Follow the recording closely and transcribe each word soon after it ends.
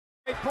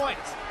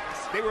Points.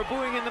 They were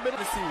booing in the middle.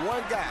 To see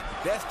one guy,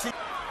 that's T.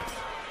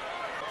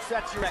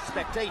 Sets your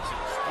expectations.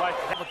 Like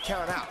have a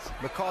count out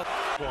because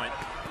Point.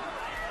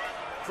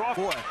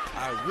 Boy,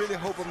 I really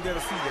hope I'm there to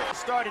see that.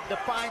 Started to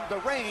find the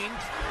range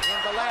in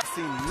the last.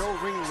 Seen no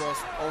ring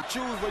rust or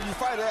choose where you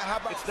fight at. How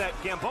about it's that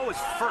Gamboa's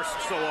first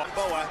so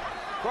Gamboa.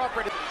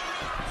 Crawford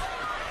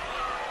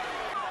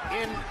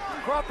in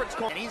Crawford's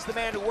corner. He's the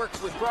man who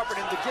works with Crawford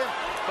in the gym.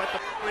 But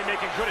really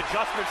making good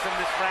adjustments in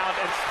this round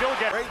and still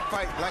get great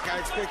fight like I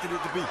expected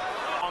it to be.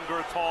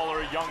 Longer,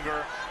 taller,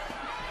 younger,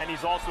 and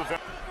he's also very.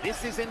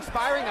 This is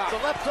inspiring.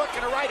 The left hook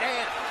and a right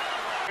hand.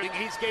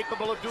 He's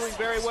capable of doing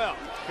very well.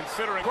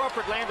 Considering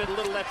Crawford landed a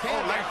little left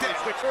hand. Like that.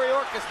 Which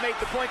Yuriorkis made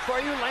the point for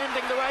you,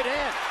 landing the right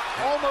hand.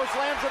 Almost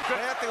lands it. The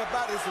bad thing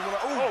about this is when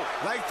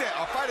like that.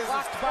 A fighter is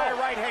blocked by a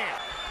right hand.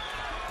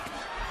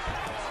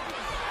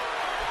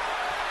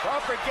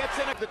 Crawford gets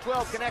in at the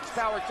 12, connects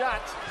power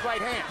shots, right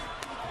hand.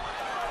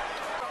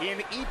 In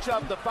each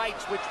of the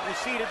fights which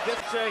preceded this,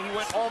 he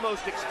went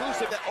almost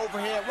exclusive. That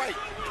overhand right.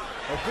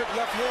 A good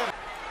left hand.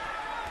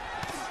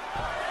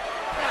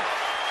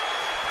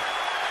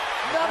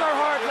 Another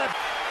hard left.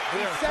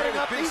 He's setting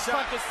up these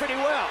punches pretty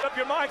well. Up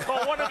your mind,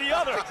 call one or the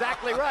other.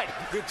 Exactly right.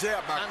 Good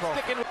jab by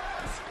Crawford.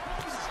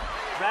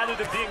 Rather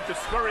than being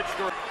discouraged,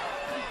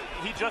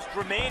 he just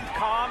remained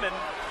calm and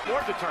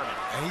more determined.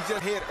 And he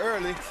just hit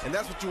early, and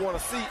that's what you want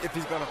to see if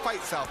he's going to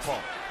fight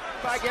southpaw.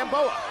 By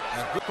Gamboa.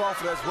 And good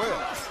Crawford as well.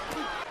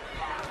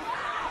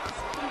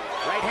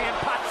 Right hand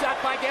pot shot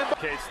by Gamboa.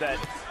 Case that.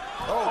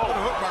 Good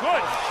hook by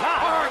good shot.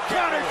 Hard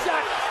counter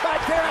shot by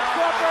Terence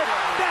Crawford.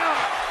 Down.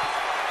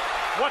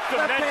 What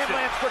dimension? Left hand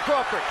lands for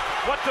Crawford.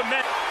 What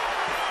dimension?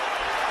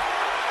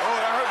 Oh,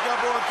 that hurt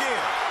Gamboa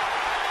again.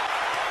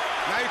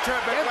 Now he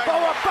turned back.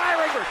 Gamboa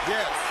firing her.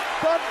 Yes.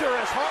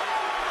 Thunderous heart.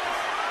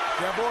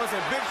 Gamboa's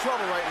in big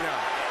trouble right now.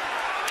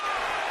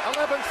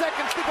 11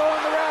 seconds to go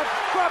in the round.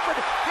 Crawford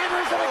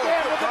hammers it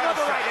again with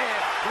another right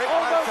hand.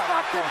 Almost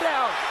knocked him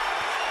down.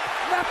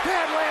 Left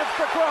hand lands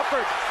for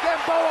Crawford.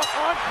 Gamboa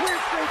on clear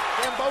streak.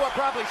 Gamboa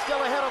probably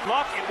still ahead of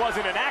luck. It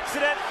wasn't an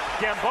accident.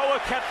 Gamboa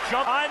kept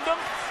jumping behind him.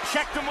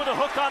 Checked him with a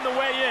hook on the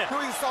way in.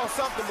 He saw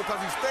something because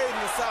he stayed in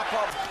the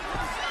southpaw.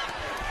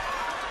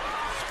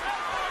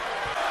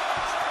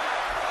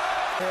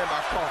 Hand by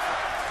Crawford.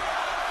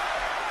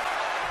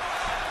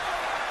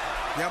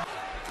 Yep.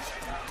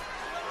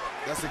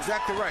 That's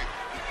exactly right.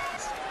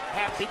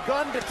 Have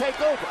begun to take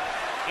over.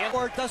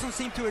 Or it doesn't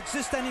seem to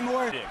exist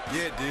anymore.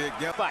 Yeah, it did.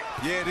 Yep. Fight.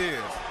 Yeah, it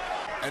is.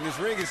 And this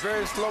ring is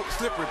very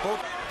slippery.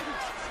 Both.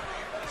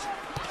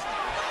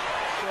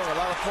 A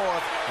lot of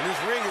pause, and this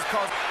ring is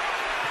called.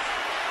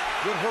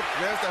 Good hook.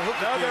 There's that hook.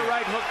 Another again.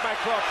 right hook by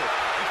Crawford.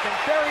 He's been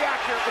very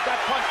accurate with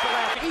that punch to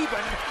land,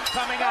 even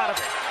coming out of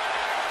it.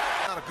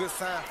 Not a good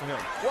sign for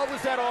him. What was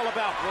that all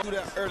about? Do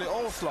that early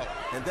onslaught,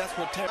 and that's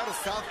what out of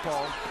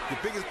southpaw. The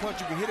biggest punch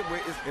you can hit him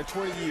with is in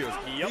 20 years.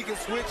 Yep. He can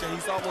switch, and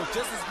he's almost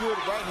just as good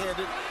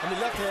left-handed,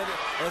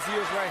 as he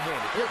is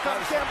right-handed. Here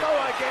comes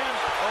Gamboa again.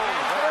 And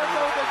there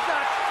go the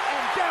shots,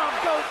 and down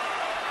goes.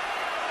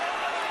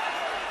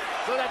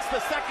 So that's the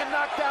second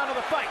knockdown of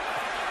the fight.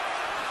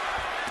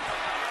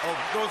 Oh,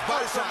 those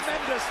body shots.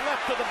 Tremendous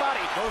left to the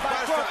body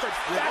by Crawford.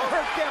 That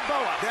hurt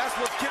Gamboa. That's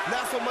what kept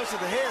not so much of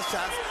the head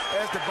shots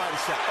as the body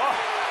shot. Oh,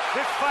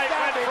 this fight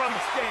went from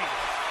exchange.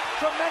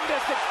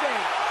 Tremendous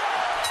exchange.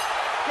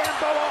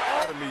 Gamboa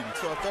At a meeting,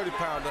 so a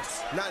 30-pounder,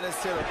 not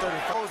necessarily 30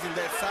 in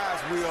that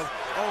size wheel.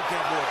 Oh,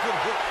 Gamboa, good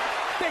hook.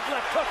 Big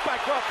left hook by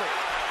Crawford.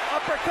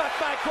 Uppercut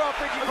by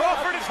Crawford.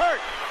 Crawford is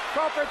hurt.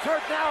 Crawford's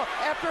hurt now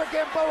after a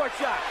Gamboa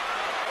shot.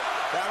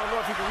 I don't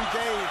know if he can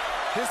regain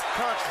his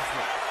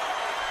consciousness.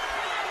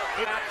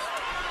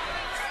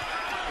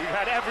 We've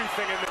had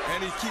everything in there.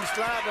 And he keeps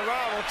sliding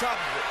around on top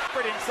of it.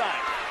 Crawford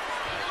inside.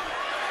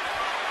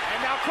 And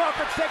now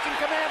Crawford's taking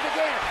command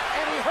again.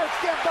 And he hurts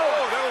Gamboa.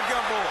 Oh, that was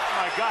Gamboa. Oh,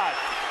 my God.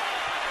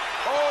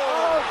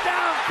 Oh,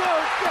 down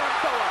goes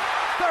Gamboa.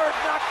 Third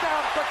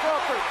knockdown for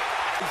Crawford.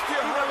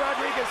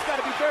 Rodriguez got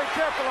to be very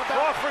careful about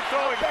Crawford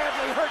going. how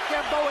badly hurt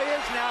Gamboa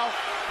is now.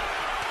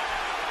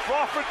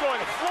 Crawford going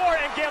to the floor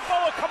and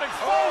Gamboa coming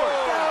forward.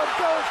 Down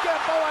goes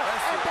Gamboa,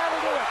 and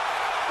that'll do it.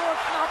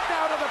 Fourth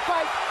knockdown of the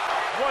fight.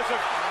 Was a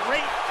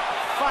great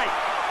fight.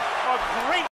 A great